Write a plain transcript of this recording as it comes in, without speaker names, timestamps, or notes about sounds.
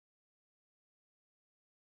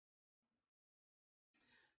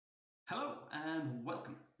Hello and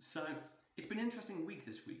welcome. So it's been an interesting week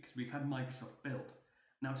this week because we've had Microsoft Build.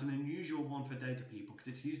 Now it's an unusual one for data people because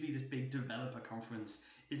it's usually this big developer conference.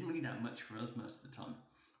 Isn't really that much for us most of the time.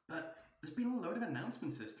 But there's been a load of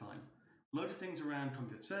announcements this time. A load of things around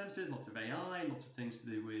cognitive services, lots of AI, lots of things to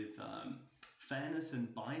do with fairness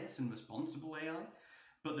and bias and responsible AI.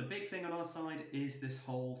 But the big thing on our side is this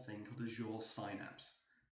whole thing called Azure Synapse.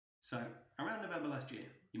 So around November last year,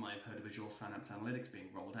 you might have heard of Azure Synapse Analytics being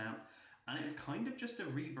rolled out, and it was kind of just a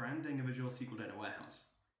rebranding of Azure SQL Data Warehouse.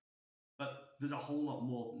 But there's a whole lot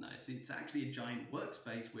more than that. It's actually a giant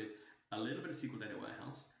workspace with a little bit of SQL Data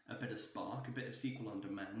Warehouse, a bit of Spark, a bit of SQL On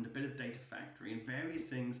Demand, a bit of Data Factory, and various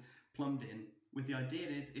things plumbed in, with the idea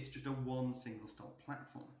is it's just a one single stop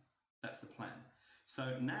platform. That's the plan.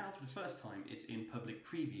 So now, for the first time, it's in public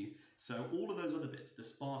preview. So all of those other bits, the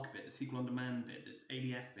Spark bit, the SQL On Demand bit, this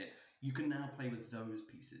ADF bit, you can now play with those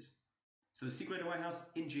pieces. So the SQL Data Warehouse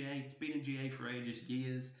in GA, it's been in GA for ages,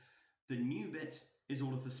 years. The new bit is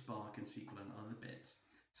all of the Spark and SQL and other bits.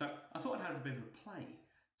 So I thought I'd have a bit of a play.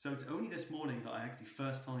 So it's only this morning that I actually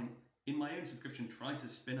first time in my own subscription tried to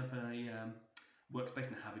spin up a workspace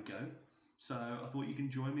and have a go. So I thought you can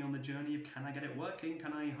join me on the journey of, can I get it working?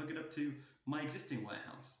 Can I hook it up to my existing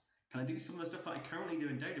warehouse? Can I do some of the stuff that I currently do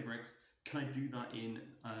in Databricks? Can I do that in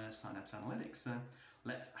Synapse Analytics? So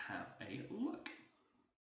let's have a look.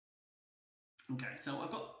 Okay, so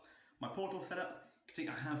I've got my portal set up. You can see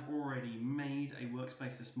I have already made a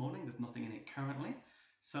workspace this morning. There's nothing in it currently.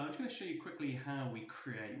 So I'm just going to show you quickly how we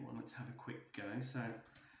create one. Let's have a quick go. So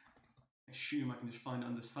I assume I can just find it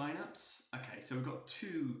under Synapse. Okay, so we've got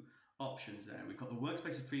two options there. We've got the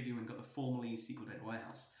workspaces preview and we've got the formerly SQL Data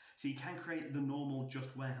Warehouse. So you can create the normal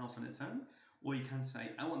just warehouse on its own, or you can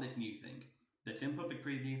say, I want this new thing that's in public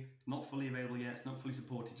preview, it's not fully available yet, it's not fully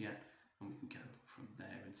supported yet, and we can go from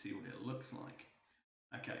there and see what it looks like.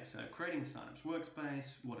 Okay, so creating a Synapse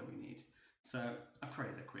workspace, what do we need? So I've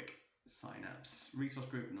created a quick Synapse resource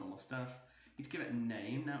group, normal stuff. You need to give it a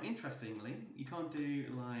name. Now, interestingly, you can't do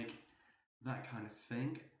like that kind of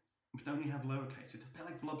thing. We only have lowercase, so it's a bit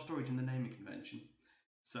like blob storage in the naming convention.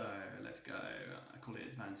 So let's go, I call it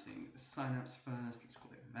Advancing Synapse first, let's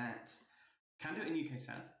call it that. Can do it in UK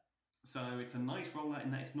South. So it's a nice rollout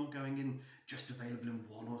in that it's not going in just available in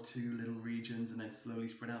one or two little regions and then slowly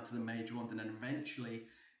spread out to the major ones, and then eventually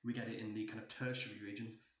we get it in the kind of tertiary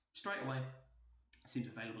regions. Straight away, it seems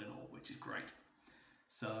available in all, which is great.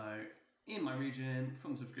 So in my region,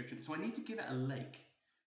 from subscription, so I need to give it a lake.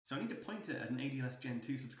 So I need to point it at an ADLS Gen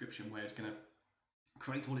 2 subscription where it's going to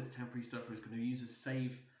create all its temporary stuff, where it's going to use as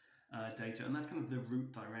save data, and that's kind of the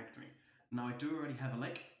root directory. Now I do already have a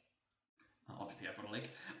lake. Obviously I've got a lake,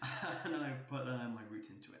 and I've put my root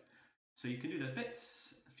into it. So you can do those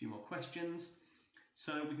bits, a few more questions.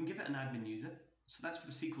 So we can give it an admin user. So that's for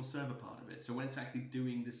the SQL Server part of it. So when it's actually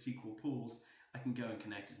doing the SQL pools, I can go and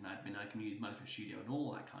connect as an admin. I can use Management Studio and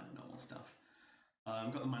all that kind of normal stuff.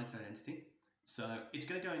 We've got the managed identity. So it's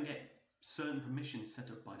going to go and get certain permissions set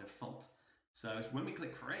up by default. So when we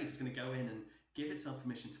click create, it's going to go in and give itself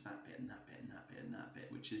permission to that bit and that bit and that bit and that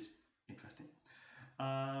bit, which is interesting.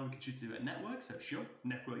 We can choose to do a network. So sure,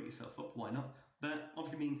 network yourself up, why not? That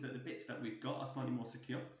obviously means that the bits that we've got are slightly more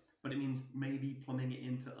secure, but it means maybe plumbing it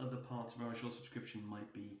into other parts of our Azure subscription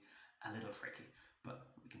might be a little tricky, but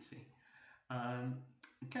we can see.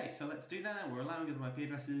 Okay, so let's do that. We're allowing other IP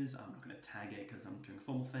addresses. I'm not going to tag it because I'm doing a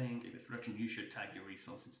formal thing. If it's production, you should tag your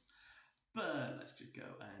resources. But let's just go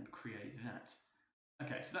and create that.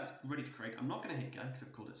 Okay, so that's ready to create. I'm not going to hit go because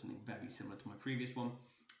I've called it something very similar to my previous one.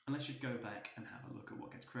 And let's just go back and have a look at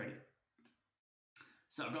what gets created.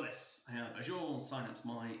 So I've got this. I have Azure Synapse,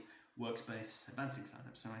 my workspace, Advancing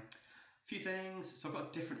Synapse, sorry. A few things. So I've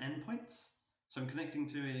got different endpoints. So I'm connecting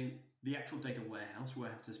to the actual data warehouse where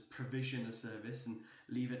I have to provision a service and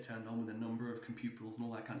leave it turned on with a number of compute pools and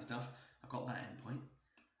all that kind of stuff. I've got that endpoint.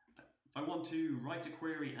 If I want to write a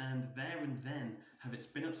query and there and then have it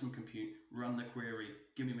spin up some compute, run the query,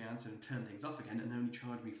 give me my answer and turn things off again and only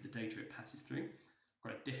charge me for the data it passes through,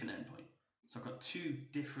 I've got a different endpoint. So I've got two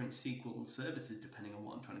different SQL services depending on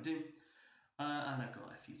what I'm trying to do. And I've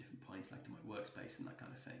got a few different points like to my workspace and that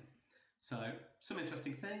kind of thing. So some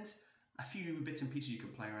interesting things. A few bits and pieces you can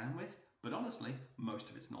play around with, but honestly, most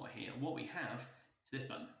of it's not here. What we have is this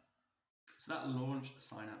button. So that launched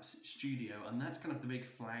Synapse Studio, and that's kind of the big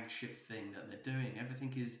flagship thing that they're doing.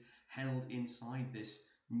 Everything is held inside this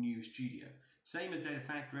new studio. Same as Data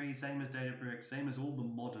Factory, same as Databricks, same as all the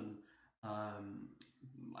modern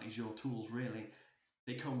Azure tools, really.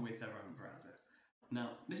 They come with their own browser. Now,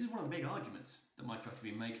 this is one of the big arguments that Microsoft have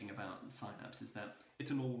been making about Synapse, is that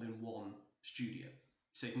it's an all-in-one studio.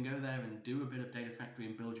 So you can go there and do a bit of data factory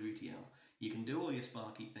and build your ETL. You can do all your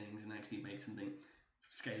Sparky things and actually make something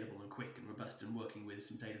scalable and quick and robust and working with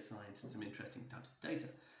some data science and some interesting types of data.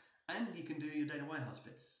 And you can do your data warehouse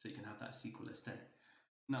bits, so you can have that SQL estate.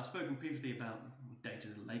 Now, I've spoken previously about data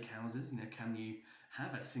lake houses. Can you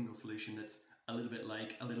have a single solution that's a little bit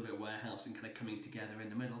lake, a little bit warehouse, and kind of coming together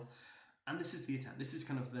in the middle? And this is the attempt. This is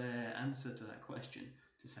kind of their answer to that question,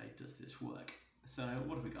 to say, does this work? So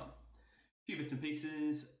what have we got? A few bits and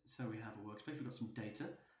pieces. So we have a workspace. We've got some data.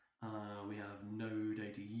 We have no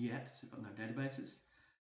data yet, so we've got no databases.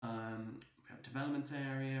 We have a development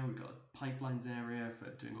area. We've got a pipelines area for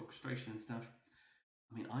doing orchestration and stuff.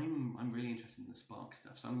 I mean, I'm really interested in the Spark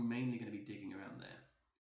stuff, so I'm mainly going to be digging around there.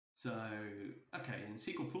 So, okay, in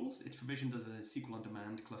SQL pools, it's provisioned as a SQL on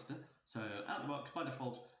demand cluster. So out of the box, by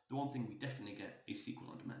default, the one thing we definitely get is SQL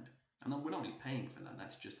on demand. And we're not really paying for that.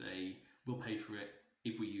 That's just we'll pay for it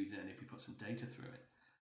if we use it and if we put some data through it.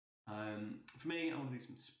 For me, I want to do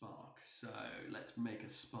some Spark. So let's make a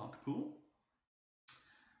Spark pool.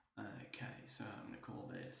 Okay, so I'm going to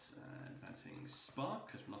call this Advancing Spark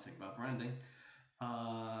because we're not thinking about branding.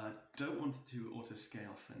 Don't want it to auto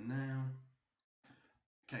scale for now.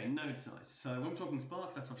 Okay, node size. So when we're talking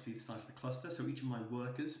Spark, that's obviously the size of the cluster. So each of my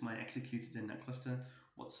workers, my executors in that cluster,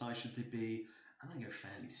 what size should they be? I'm going to go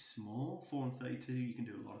fairly small, 4 and 32. You can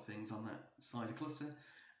do a lot of things on that size of cluster.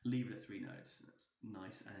 Leave it at 3 nodes. That's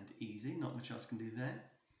nice and easy. Not much else can do there.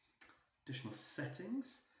 Additional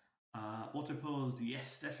settings. Auto pause,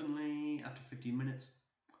 yes, definitely. After 15 minutes,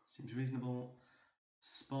 seems reasonable.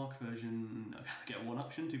 Spark version, I get one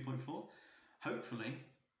option, 2.4. Hopefully,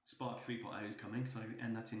 Spark 3.0 is coming,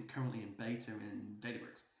 and that's currently in beta in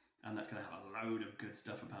Databricks. And that's going to have a load of good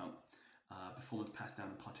stuff about performance pass down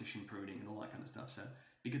and partition pruning and all that kind of stuff. So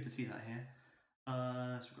be good to see that here.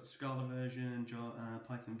 So we've got Scala version,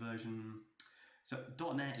 Python version. So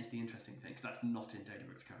 .NET is the interesting thing because that's not in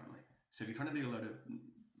Databricks currently. So if you're trying to do a load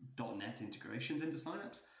of .NET integrations into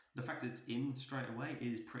Synapse, the fact that it's in straight away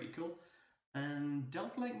is pretty cool. And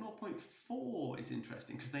Delta Lake 0.4 is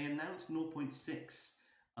interesting because they announced 0.6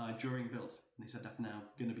 during build. They said that's now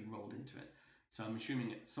going to be rolled into it. So I'm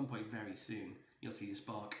assuming at some point very soon you'll see the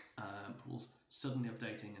Spark pools suddenly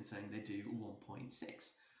updating and saying they do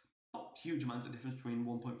 1.6. Not huge amounts of difference between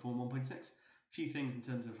 1.4 and 1.6. A few things in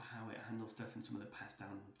terms of how it handles stuff and some of the pass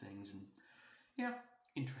down things, and yeah,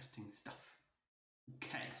 interesting stuff.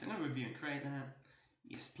 Okay, so I'm going to review and create that.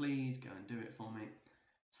 Yes, please go and do it for me.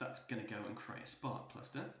 So that's going to go and create a Spark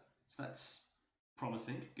cluster. So that's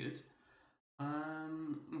promising, good.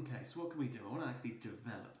 Okay, so what can we do? I want to actually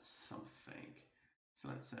develop something. So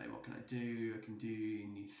let's say, what can I do? I can do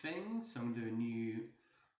new things. So I'm going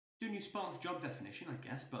to do a new Spark job definition, I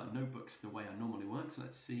guess, but a notebook's the way I normally work. So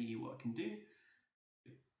let's see what I can do.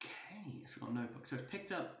 Okay, so we've got a notebook. So it's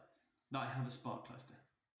picked up that I have a Spark cluster.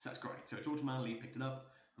 So that's great. So it's automatically picked it up.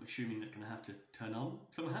 I'm assuming it's going to have to turn on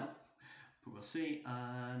somehow, but we'll see.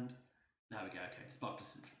 And there we go. Okay, the Spark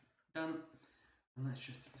cluster is done. And let's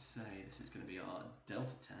just say this is going to be our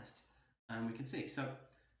Delta test. And we can see. So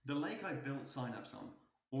the lake I built Synapse on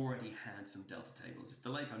already had some Delta tables. It's the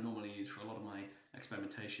lake I normally use for a lot of my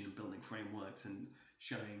experimentation and building frameworks and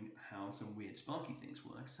showing how some weird Sparky things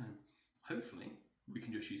work. So hopefully we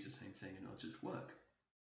can just use the same thing and it'll just work.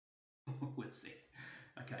 We'll see.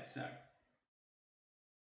 Okay, so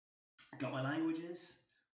got my languages.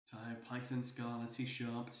 So Python, Scala, C#,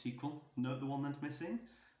 SQL. Note the one that's missing.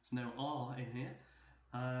 There's no R in here.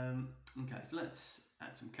 Okay, so let's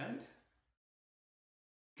add some code.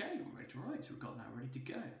 Okay, we're ready to write. So we've got that ready to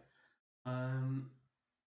go.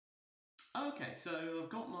 Okay, so I've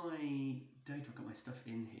got my data. I've got my stuff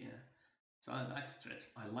in here. So I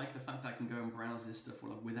like the fact I can go and browse this stuff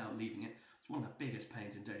without leaving it. It's one of the biggest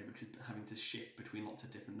pains in Databricks is having to shift between lots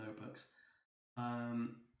of different notebooks.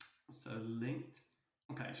 So linked.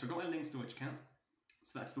 Okay, so I've got my linked storage account.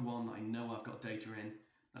 So that's the one that I know I've got data in.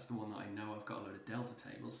 That's the one that I know I've got a load of Delta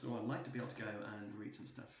tables. So I'd like to be able to go and read some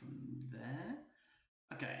stuff from there.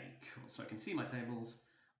 Okay, cool. So I can see my tables.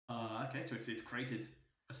 Okay, so it's created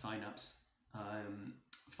a Synapse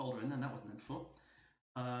folder in there. That wasn't there before.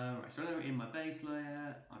 Right, so now in my base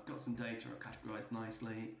layer, I've got some data I've categorized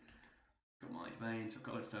nicely. Got my domains, I've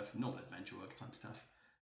got a lot of stuff, normal adventure work type stuff.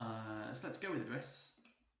 So let's go with address.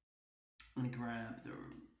 I'm going to grab the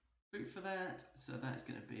root for that. So that's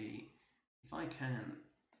going to be, if I can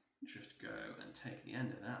just go and take the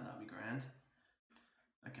end of that, that'd be grand.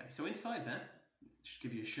 Okay, so inside that, just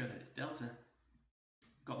give you a show that it's Delta.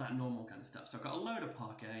 Got that normal kind of stuff. So I've got a load of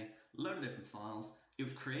Parquet, a load of different files. It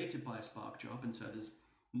was created by a Spark job, and so there's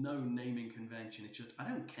no naming convention. It's just, I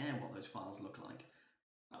don't care what those files look like.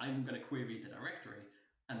 I'm going to query the directory,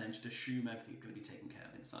 and then just assume everything's going to be taken care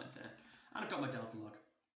of inside there. And I've got my Delta log.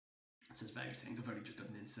 It says various things. I've only just done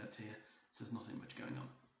an insert here, so there's nothing much going on.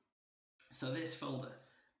 So this folder,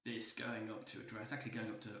 this going up to address, actually going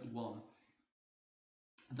up to 1,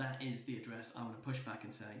 that is the address I want to push back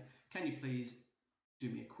and say, can you please do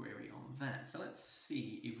me a query on that? So let's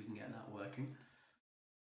see if we can get that working.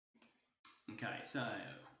 Okay, so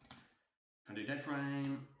I'm going to do dead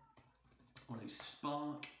frame. I want to do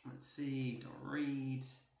Spark. Let's see, .read.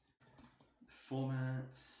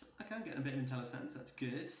 Format. Okay, I'm getting a bit of IntelliSense, that's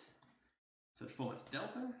good. So the format's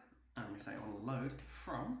Delta, and we say I want to load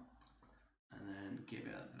from, and then give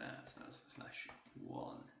it that, so that's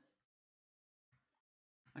 /1.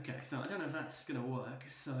 Okay, so I don't know if that's going to work.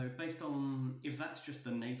 So based on, if that's just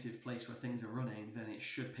the native place where things are running, then it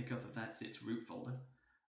should pick up that that's its root folder.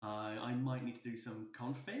 I might need to do some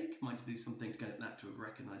config, might need to do something to get that to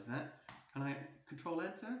recognize that. Can I Control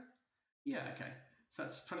Enter? Yeah, okay. So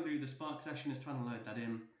that's trying to do the Spark session, it's trying to load that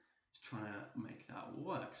in, it's trying to make that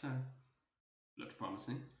work. So looks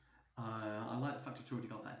promising. I like the fact it's already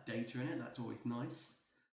got that data in it, that's always nice.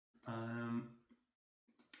 Yeah,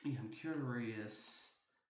 I'm curious.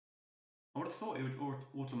 I would have thought it would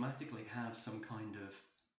automatically have some kind of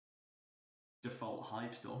default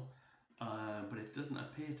Hive store, but it doesn't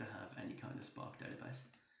appear to have any kind of Spark database.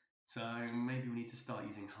 So maybe we need to start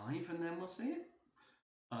using Hive and then we'll see it.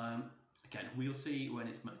 Again, we'll see when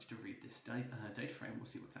it's managed to read this data frame, we'll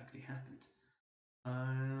see what's actually happened.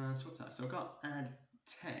 So what's that? So I've got add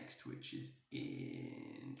text, which is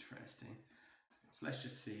interesting. So let's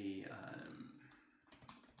just see.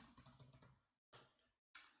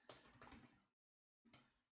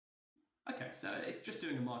 Okay, so it's just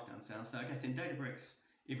doing a markdown cell. So I guess in Databricks,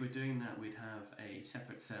 if we're doing that, we'd have a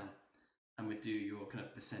separate cell and we'd do your kind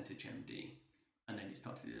of percentage MD, and then you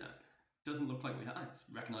start to do that. Doesn't look like we have, it's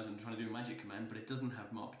recognizing I'm trying to do a magic command, but it doesn't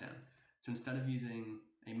have markdown. So instead of using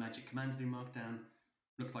a magic command to do markdown,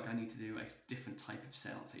 looks like I need to do a different type of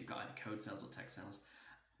cell. So you've got either code cells or text cells.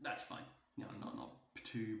 That's fine. You know, I'm not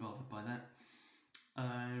too bothered by that.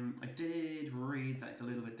 I did read that it's a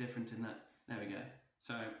little bit different in that. There we go.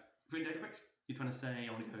 So if you're in Databricks, you're trying to say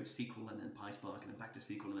I want to go SQL and then PySpark and then back to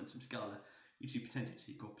SQL and then some Scala. You do percentage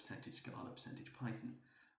SQL, percentage Scala, percentage Python.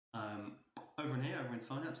 Over in here, over in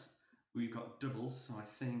Synapse, we've got doubles. So I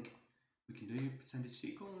think we can do percentage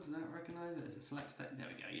SQL. Does that recognize it as a select step? There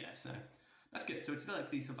we go. Yeah. So that's good. So it's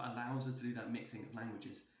like these sort of allows us to do that mixing of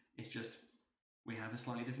languages. It's just we have a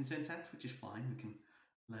slightly different syntax, which is fine. We can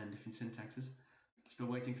learn different syntaxes. Still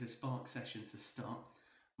waiting for the Spark session to start.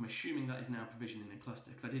 I'm assuming that is now provisioned in a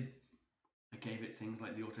cluster because I gave it things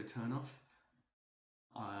like the auto turn off.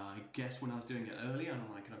 I guess when I was doing it earlier and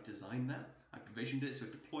I could have designed that, I provisioned it, so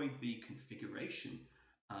it deployed the configuration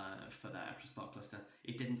for that Azure Spark cluster.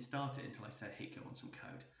 It didn't start it until I said, hey, go on some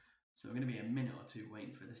code. So we're going to be a minute or two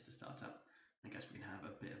waiting for this to start up. I guess we can have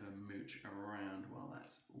a bit of a mooch around while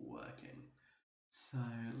that's working. So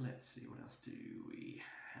let's see, what else do we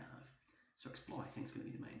have? So explore, I think, is going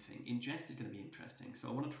to be the main thing. Ingest is going to be interesting. So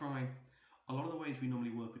I want to try, a lot of the ways we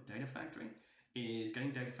normally work with Data Factory is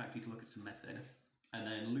getting Data Factory to look at some metadata and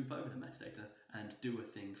then loop over the metadata and do a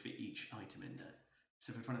thing for each item in there.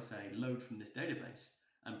 So if we're trying to say load from this database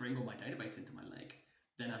and bring all my database into my lake,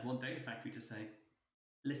 then I'd want Data Factory to say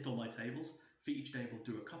list all my tables, for each table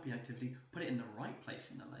do a copy activity, put it in the right place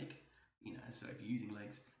in the lake. You know, so if you're using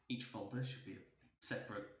lakes, each folder should be a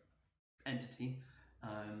separate entity.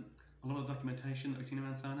 A lot of documentation that we've seen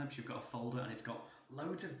around Synapse, you've got a folder and it's got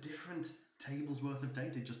loads of different tables worth of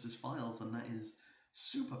data just as files, and that is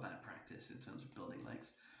super bad practice in terms of building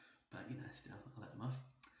lakes. But you know, still, I'll let them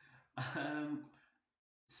off.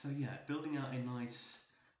 So yeah, building out a nice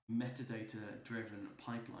metadata-driven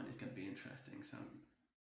pipeline is going to be interesting. So,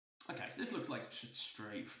 okay, so this looks like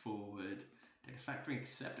straightforward Data Factory,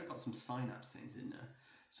 except I've got some Synapse things in there.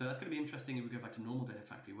 So that's going to be interesting if we go back to normal Data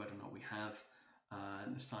Factory, whether or not we have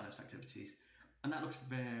the Synapse activities. And that looks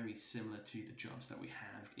very similar to the jobs that we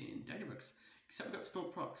have in Databricks, except we've got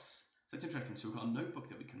stored procs. So it's interesting. So we've got a notebook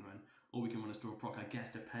that we can run, or we can run a stored proc, I guess,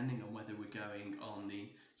 depending on whether we're going on the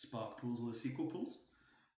Spark pools or the SQL pools.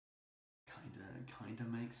 Kinda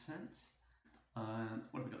makes sense.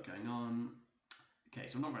 What have we got going on? Okay,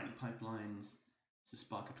 so I'm not running pipelines. It's a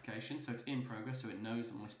Spark application, so it's in progress, so it knows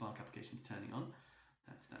that my Spark application is turning on.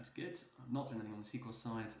 That's good. I'm not doing anything on the SQL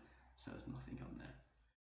side, so there's nothing on there.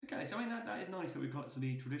 Okay, so I mean that is nice that we've got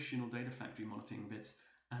the traditional Data Factory monitoring bits,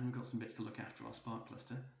 and we've got some bits to look after our Spark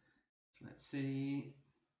cluster. So let's see.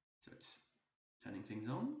 So it's turning things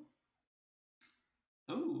on.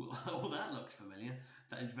 Oh, that looks familiar.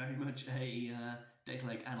 That is very much a Data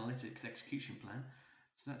Lake Analytics execution plan.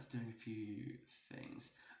 So that's doing a few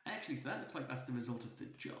things. Actually, so that looks like that's the result of the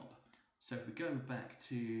job. So if we go back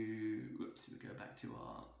to,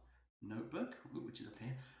 our notebook, which is up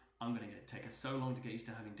here, I'm going to take us so long to get used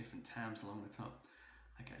to having different tabs along the top.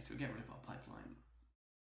 Okay, so we get rid of our pipeline.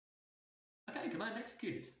 Okay, command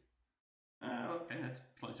executed. Okay, that's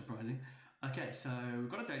slightly surprising. Okay, so we've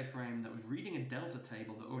got a data frame that was reading a delta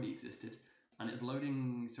table that already existed, and it's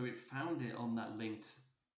loading, so it found it on that linked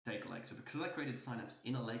data lake. So because I created Synapse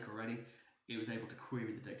in a lake already, it was able to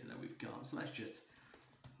query the data that we've got. So let's just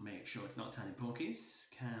make sure it's not tiny porkies.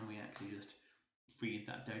 Can we actually just read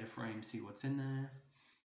that data frame, see what's in there?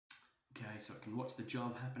 Okay, so I can watch the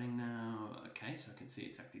job happening now. Okay, so I can see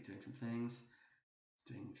it's actually doing some things.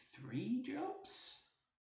 It's doing 3 jobs.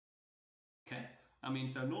 Okay, I mean,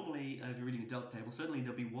 so normally if you're reading a delta table, certainly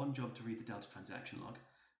there'll be one job to read the delta transaction log,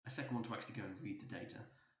 a second one to actually go and read the data.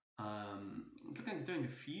 It's looking like it's doing a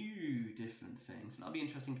few different things, and that'll be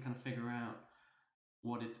interesting to kind of figure out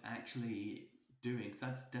what it's actually doing, because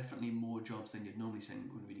that's definitely more jobs than you'd normally see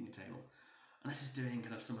when reading a table. Unless it's doing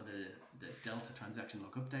kind of some of the delta transaction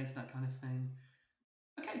log updates, that kind of thing.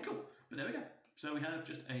 Okay, cool, but there we go. So we have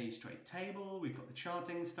just a straight table, we've got the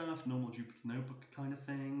charting stuff, normal Jupyter Notebook kind of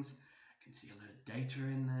things. You can see a lot of data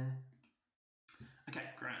in there. Okay,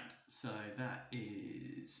 grand. So that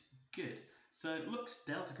is good. So it looks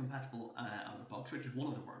Delta compatible out of the box, which is one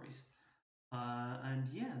of the worries. And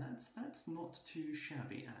yeah, that's not too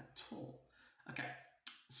shabby at all. Okay,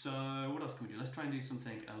 so what else can we do? Let's try and do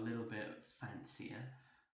something a little bit fancier.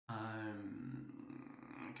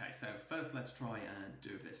 Okay, so first let's try and do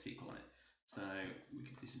a bit of SQL on it. So we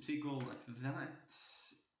can do some SQL like that.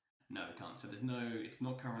 No, we can't. So it's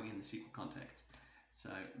not currently in the SQL context. So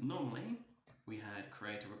normally we had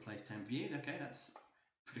create or replace temp view. Okay, that's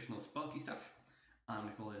traditional Sparky stuff. I'm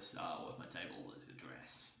gonna call this, what's my table? This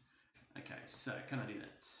address. Okay, so can I do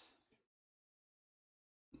that?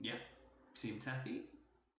 Yeah, seemed happy.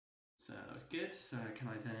 So that was good. So can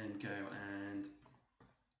I then go and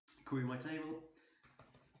query my table?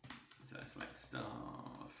 So select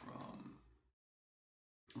star from.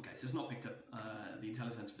 Okay, so it's not picked up the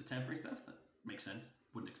IntelliSense for the temporary stuff. That makes sense.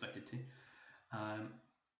 Wouldn't expect it to.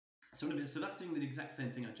 So that's doing the exact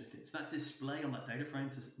same thing I just did. So that display on that data frame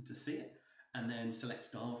to see it, and then select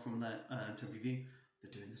star from that temporary view.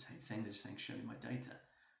 They're doing the same thing. They're just saying show me my data.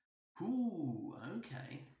 Ooh,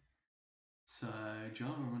 okay. So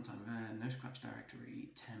Java runtime no scratch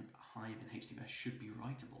directory temp hive and HTML should be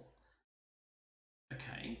writable.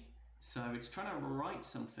 Okay, so it's trying to write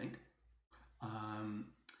something.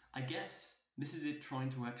 I guess this is it trying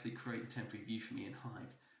to actually create the temporary view for me in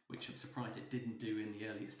Hive, which I'm surprised it didn't do in the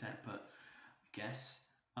earlier step, but I guess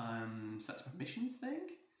so that's a permissions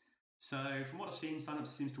thing. So from what I've seen,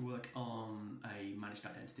 Synapse seems to work on a managed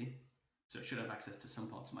identity, so it should have access to some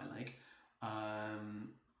parts of my lake.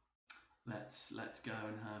 Let's go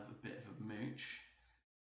and have a bit of a mooch.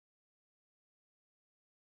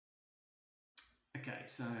 Okay,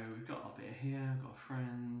 so we've got our bit here, we've got a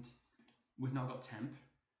friend, we've now got temp,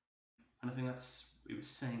 and I think it was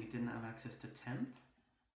saying it didn't have access to temp.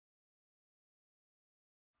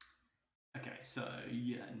 Okay, so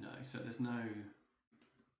yeah, no, so there's no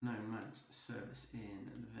managed service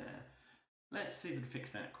in there. Let's see if we can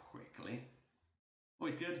fix that quickly.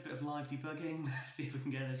 Always good, a bit of live debugging, see if we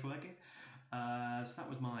can get this working. So that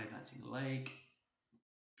was my advancing lake.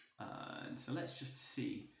 And so let's just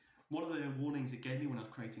see. One of the warnings it gave me when I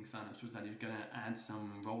was creating Synapse was that it was going to add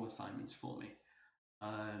some role assignments for me.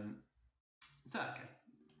 So okay,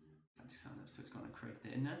 fancy Synapse, so it's going to create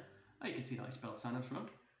it in there. Oh, you can see that I spelled Synapse wrong.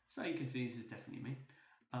 So you can see this is definitely me.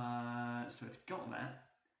 So it's got that.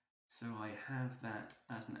 So I have that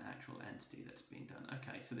as an actual entity that's being done.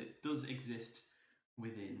 Okay, so it does exist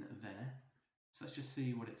within there. So let's just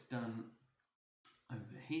see what it's done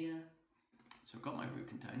over here. So I've got my root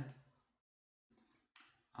container.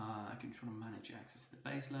 I can try to manage access to the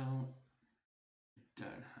base level. I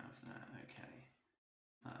don't have that, okay.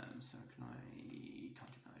 So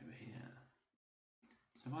can't do that over here.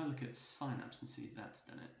 So if I look at Synapse and see if that's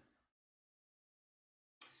done it.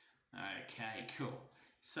 Okay, cool.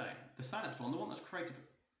 So the Synapse one, the one that's created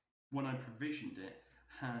when I provisioned it,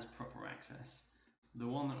 has proper access. The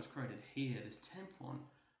one that was created here, this temp one,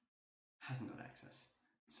 hasn't got access.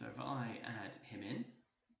 So if I add him in,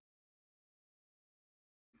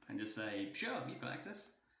 and just say, sure, you've got access.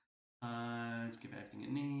 Just give it everything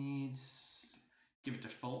it needs. Give it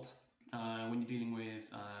default. When you're dealing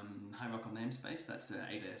with hierarchical namespace, that's the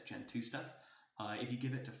AWS Gen 2 stuff. If you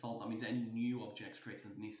give it default, that means any new objects created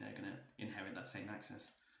underneath there are going to inherit that same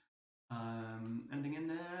access. Anything in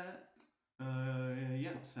there?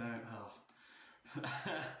 Yeah, so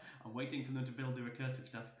I'm waiting for them to build the recursive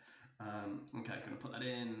stuff. Okay, I'm going to put that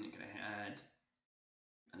in, going to add,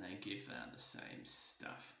 and then give that the same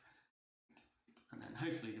stuff. And then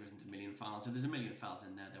hopefully there isn't a million files. If there's a million files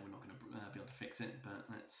in there, then we're not going to be able to fix it, but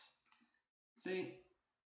let's see.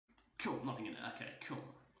 Cool, nothing in it. Okay, cool.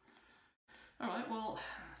 All right, well,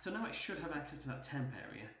 so now it should have access to that temp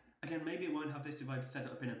area. Again, maybe it won't have this if I've set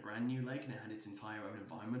it up in a brand new lake and it had its entire own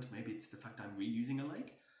environment. Maybe it's the fact I'm reusing a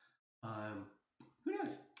lake. Who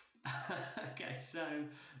knows? Okay, so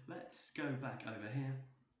let's go back over here.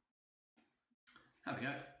 There we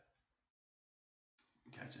go.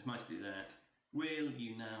 Okay, so it's nice to do that. Will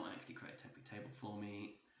you now actually create a temporary table for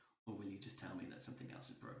me, or will you just tell me that something else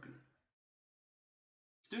is broken?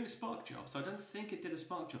 It's doing a Spark job, so I don't think it did a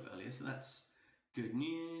Spark job earlier, so that's good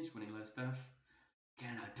news, running a lot of stuff.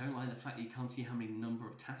 Again, I don't like the fact that you can't see how many number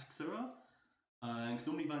of tasks there are. Because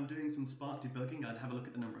normally if I'm doing some Spark debugging, I'd have a look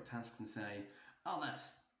at the number of tasks and say, oh,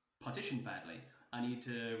 that's partitioned badly. I need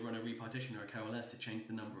to run a repartition or a coalesce to change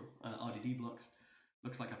the number of RDD blocks.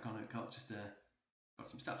 Looks like I've kind of got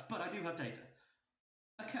some stuff, but I do have data.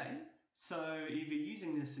 Okay, so if you're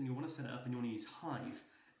using this and you want to set it up and you want to use Hive,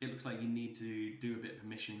 it looks like you need to do a bit of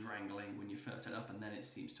permission wrangling when you first set it up, and then it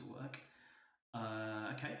seems to work.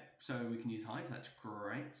 Okay, so we can use Hive, that's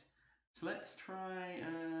great. So let's try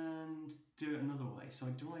and do it another way. So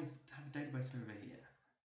do I have a database over here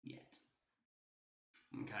yet?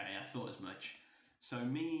 Okay, I thought as much. So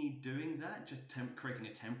me doing that, just creating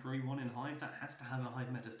a temporary one in Hive, that has to have a Hive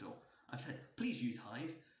metastore. I've said, please use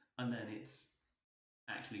Hive, and then it's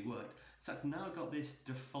actually worked. So that's now got this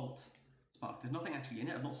default Spark. There's nothing actually in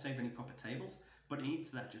it. I've not saved any proper tables, but it needs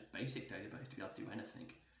that just basic database to be able to do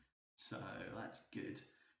anything. So that's good.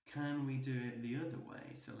 Can we do it the other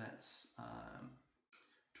way? So let's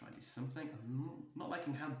try and do something. I'm not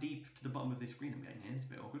liking how deep to the bottom of this screen I'm getting here. It's a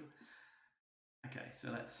bit awkward. Okay, so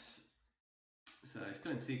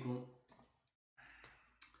still in SQL.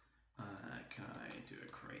 Can I do a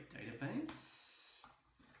create database?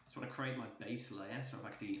 So I want to create my base layer. So I've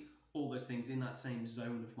actually all those things in that same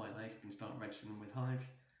zone of my lake. I can start registering them with Hive.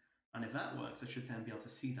 And if that works, I should then be able to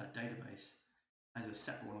see that database as a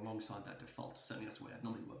separate one alongside that default. Certainly that's the way I'd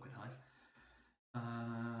normally work with Hive.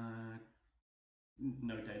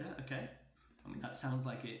 No data, okay. I mean, that sounds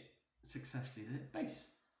like it successfully did it. Base.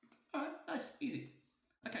 All right, nice, easy.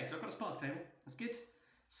 Okay, so I've got a Spark table, that's good.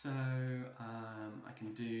 So I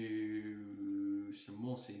can do some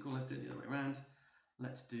more SQL. Let's do it the other way around.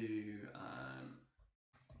 Let's do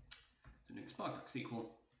new Spark.SQL.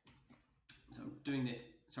 So I'm doing this,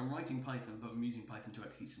 so I'm writing Python, but I'm using Python to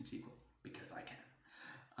actually use some SQL because I can.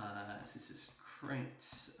 So this is create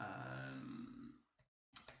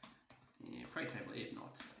table if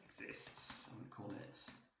not exists. I'm going to call it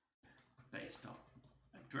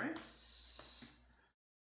base.address.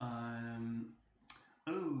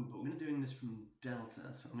 Oh, but we're going to be doing this from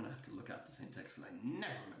Delta, so I'm going to have to look up the syntax because I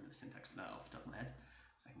never remember the syntax for that off the top of my head.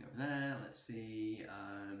 So I can go over there. Let's see.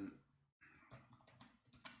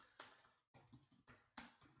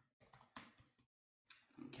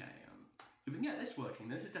 Okay, if we can get this working,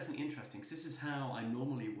 this is definitely interesting because this is how I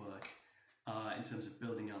normally work in terms of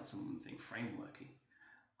building out something frameworky,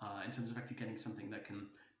 in terms of actually getting something that can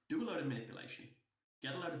do a load of manipulation,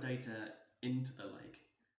 get a load of data into the lake,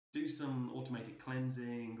 do some automated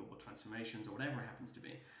cleansing or transformations or whatever it happens to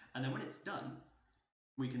be, and then when it's done,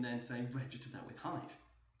 we can then say register that with Hive.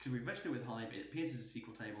 Because we've registered with Hive, it appears as a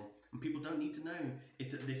SQL table, and people don't need to know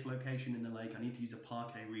it's at this location in the lake. I need to use a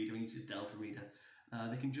Parquet reader, I need to use a Delta reader.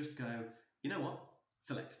 They can just go, you know what,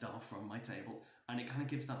 select star from my table, and it kind of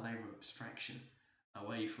gives that layer of abstraction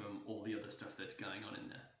away from all the other stuff that's going on in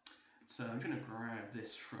there. So I'm going to grab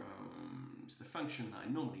this from the function that I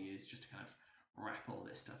normally use just to kind of wrap all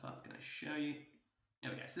this stuff up. I'm going to show you.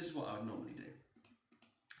 Okay, so this is what I would normally do.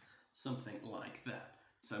 Something like that.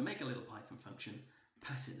 So make a little Python function,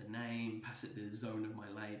 pass it the name, pass it the zone of my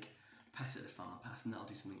lake, pass it the file path, and that'll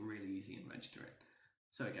do something really easy and register it.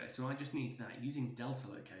 So okay, so I just need that using delta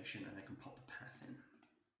location, and I can pop the path in.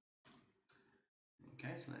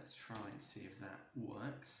 Okay, so let's try and see if that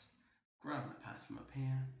works. Grab my path from up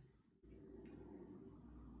here.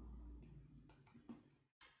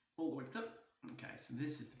 All the way to the top. Okay, so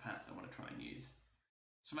this is the path I want to try and use.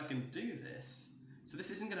 So if I can do this, so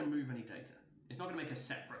this isn't going to move any data. It's not going to make a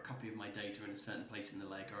separate copy of my data in a certain place in the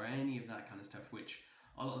lake or any of that kind of stuff, which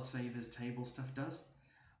a lot of the savers table stuff does.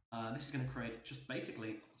 This is going to create just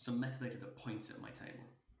basically some metadata that points at my table.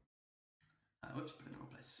 Whoops, put it in the wrong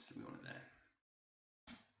place. So we want it there.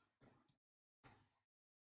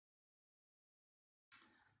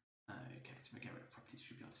 Okay, so if I get rid of properties, you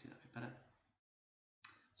should be able to see that a bit better.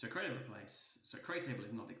 So create table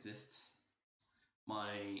if not exists,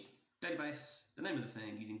 my database, the name of the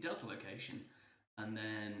thing using delta location, and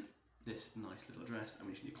then this nice little address, and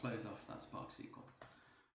we just need to close off that Spark SQL.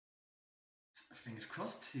 Fingers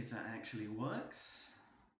crossed to see if that actually works.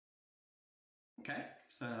 Okay,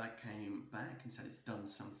 so that came back and said it's done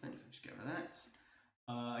something, so just get rid of that.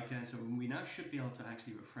 Okay, so we now should be able to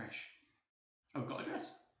actually refresh. Oh, we've got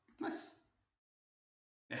address. Nice.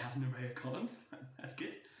 It has an array of columns. That's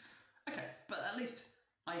good. Okay, but at least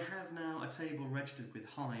I have now a table registered with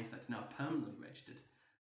Hive that's now permanently registered.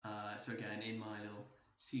 So again, in my little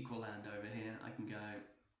SQL land over here, I can go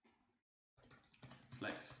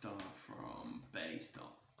select star from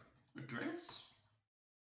base.address.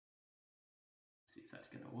 See if that's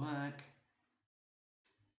going to work.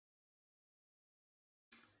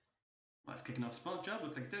 Well, it's kicking off Spark job.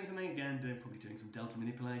 Looks like it's doing something again. Probably doing some delta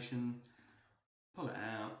manipulation. Pull it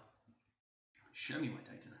out. Show me my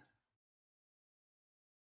data.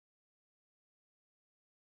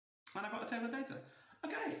 And I've got a table of data.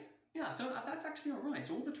 Okay, yeah, so that's actually all right.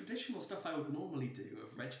 So all the traditional stuff I would normally do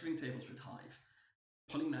of registering tables with Hive,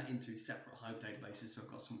 pulling that into separate Hive databases so I've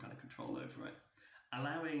got some kind of control over it,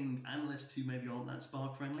 allowing analysts who maybe aren't that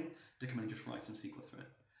Spark friendly to come in and just write some SQL through it.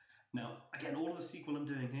 Now, again, all of the SQL I'm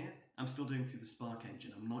doing here, I'm still doing through the Spark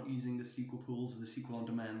engine. I'm not using the SQL pools or the SQL on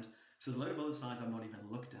demand. So there's a load of other slides I've not even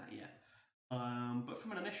looked at yet. But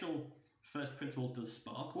from an initial first principle, does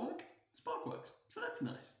Spark work? Spark works, so that's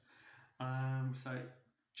nice. So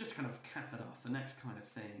just to kind of cap that off, the next kind of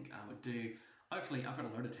thing I would do, hopefully I've got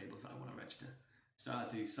a load of tables that I want to register. So I'll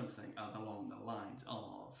do something along the lines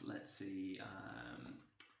of, let's see,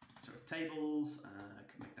 so tables, I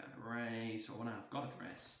can make that an array. So when I've got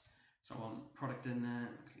address, so I want product in there,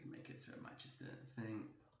 actually make it so it matches the thing.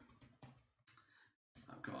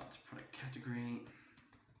 I've got product category.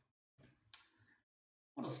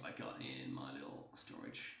 What else have I got in my little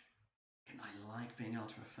storage? And I like being able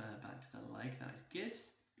to refer back to the lake, that is good.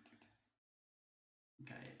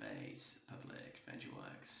 Okay, base, public,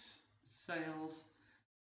 VentureWorks, sales.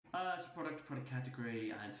 So product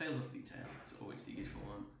category, and sales or detail, that's always the useful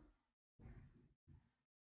one.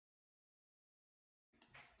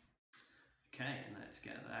 Okay, and let's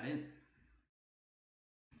get that in.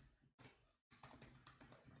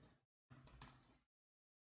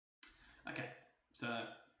 Okay, so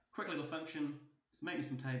quick little function, just make me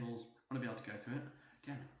some tables. I want to be able to go through it.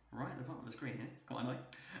 Again, right at the bottom of the screen here, it's quite annoying.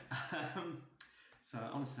 So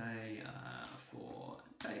I want to say for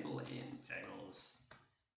table in tables,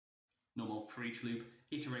 normal for each loop,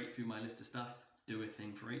 iterate through my list of stuff, do a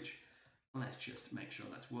thing for each. Let's just make sure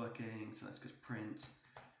that's working. So let's just print,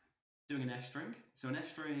 doing an f string. So an f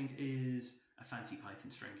string is a fancy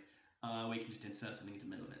Python string where you can just insert something into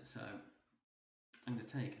the middle of it. So I'm going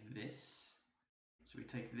to take this. So we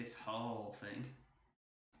take this whole thing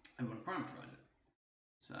and we want to parameterize it.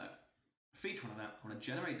 So for each one of that, I want to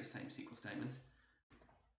generate the same SQL statements.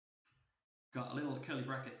 Got a little curly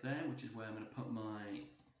brackets there, which is where I'm going to put my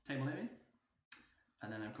table name in.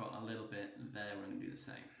 And then I've got a little bit there where I'm going to do the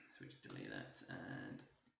same. So we just delete that and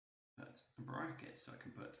put a bracket so I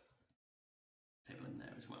can put table in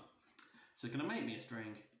there as well. So it's going to make me a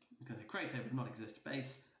string. It's going to say create table does not exist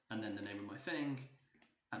base, and then the name of my thing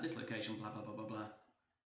at this location, blah, blah, blah, blah, blah,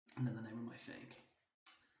 and then the name of my thing.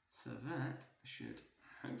 So that should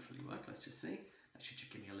hopefully work. Let's just see. That should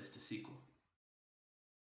just give me a list of SQL.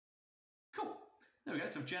 Cool. There we go.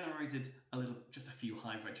 So I've generated just a few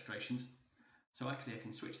Hive registrations. So actually I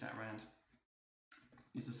can switch that around.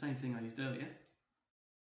 Use the same thing I used earlier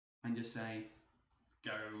and just say,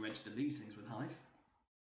 go register these things with Hive.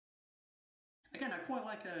 Again, I quite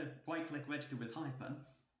like a right-click register with Hive button.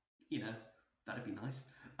 You know, that'd be nice.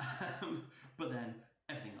 But then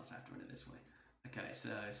everything else I have to run it this way. Okay, so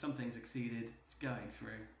something's exceeded. It's going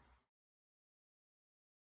through.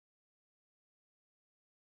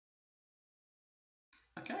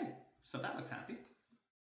 Okay, so that looked happy.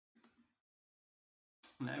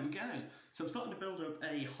 There we go. So I'm starting to build up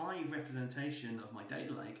a Hive representation of my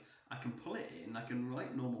data lake. I can pull it in, I can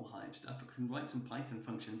write normal Hive stuff, I can write some Python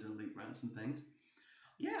functions and loop rounds and things.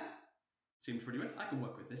 Yeah, seems pretty good. I can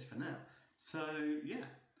work with this for now. So yeah,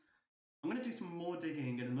 I'm going to do some more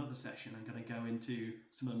digging in another session. I'm going to go into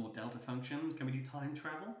some of the more Delta functions. Can we do time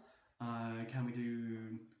travel? We can't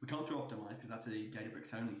do optimize because that's a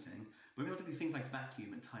Databricks only thing. We're able to do things like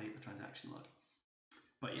vacuum and tidy up the transaction log.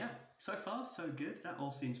 But yeah, so far so good. That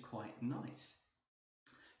all seems quite nice.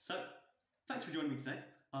 So thanks for joining me today.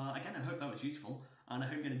 Again, I hope that was useful, and I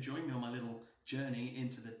hope you're going to join me on my little journey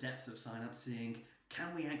into the depths of Synapse, seeing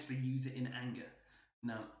can we actually use it in anger.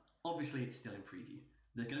 Now, obviously it's still in preview.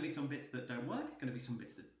 There's going to be some bits that don't work, going to be some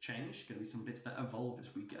bits that change, going to be some bits that evolve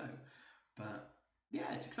as we go. But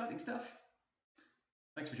yeah, it's exciting stuff.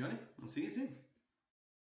 Thanks for joining. I'll see you soon.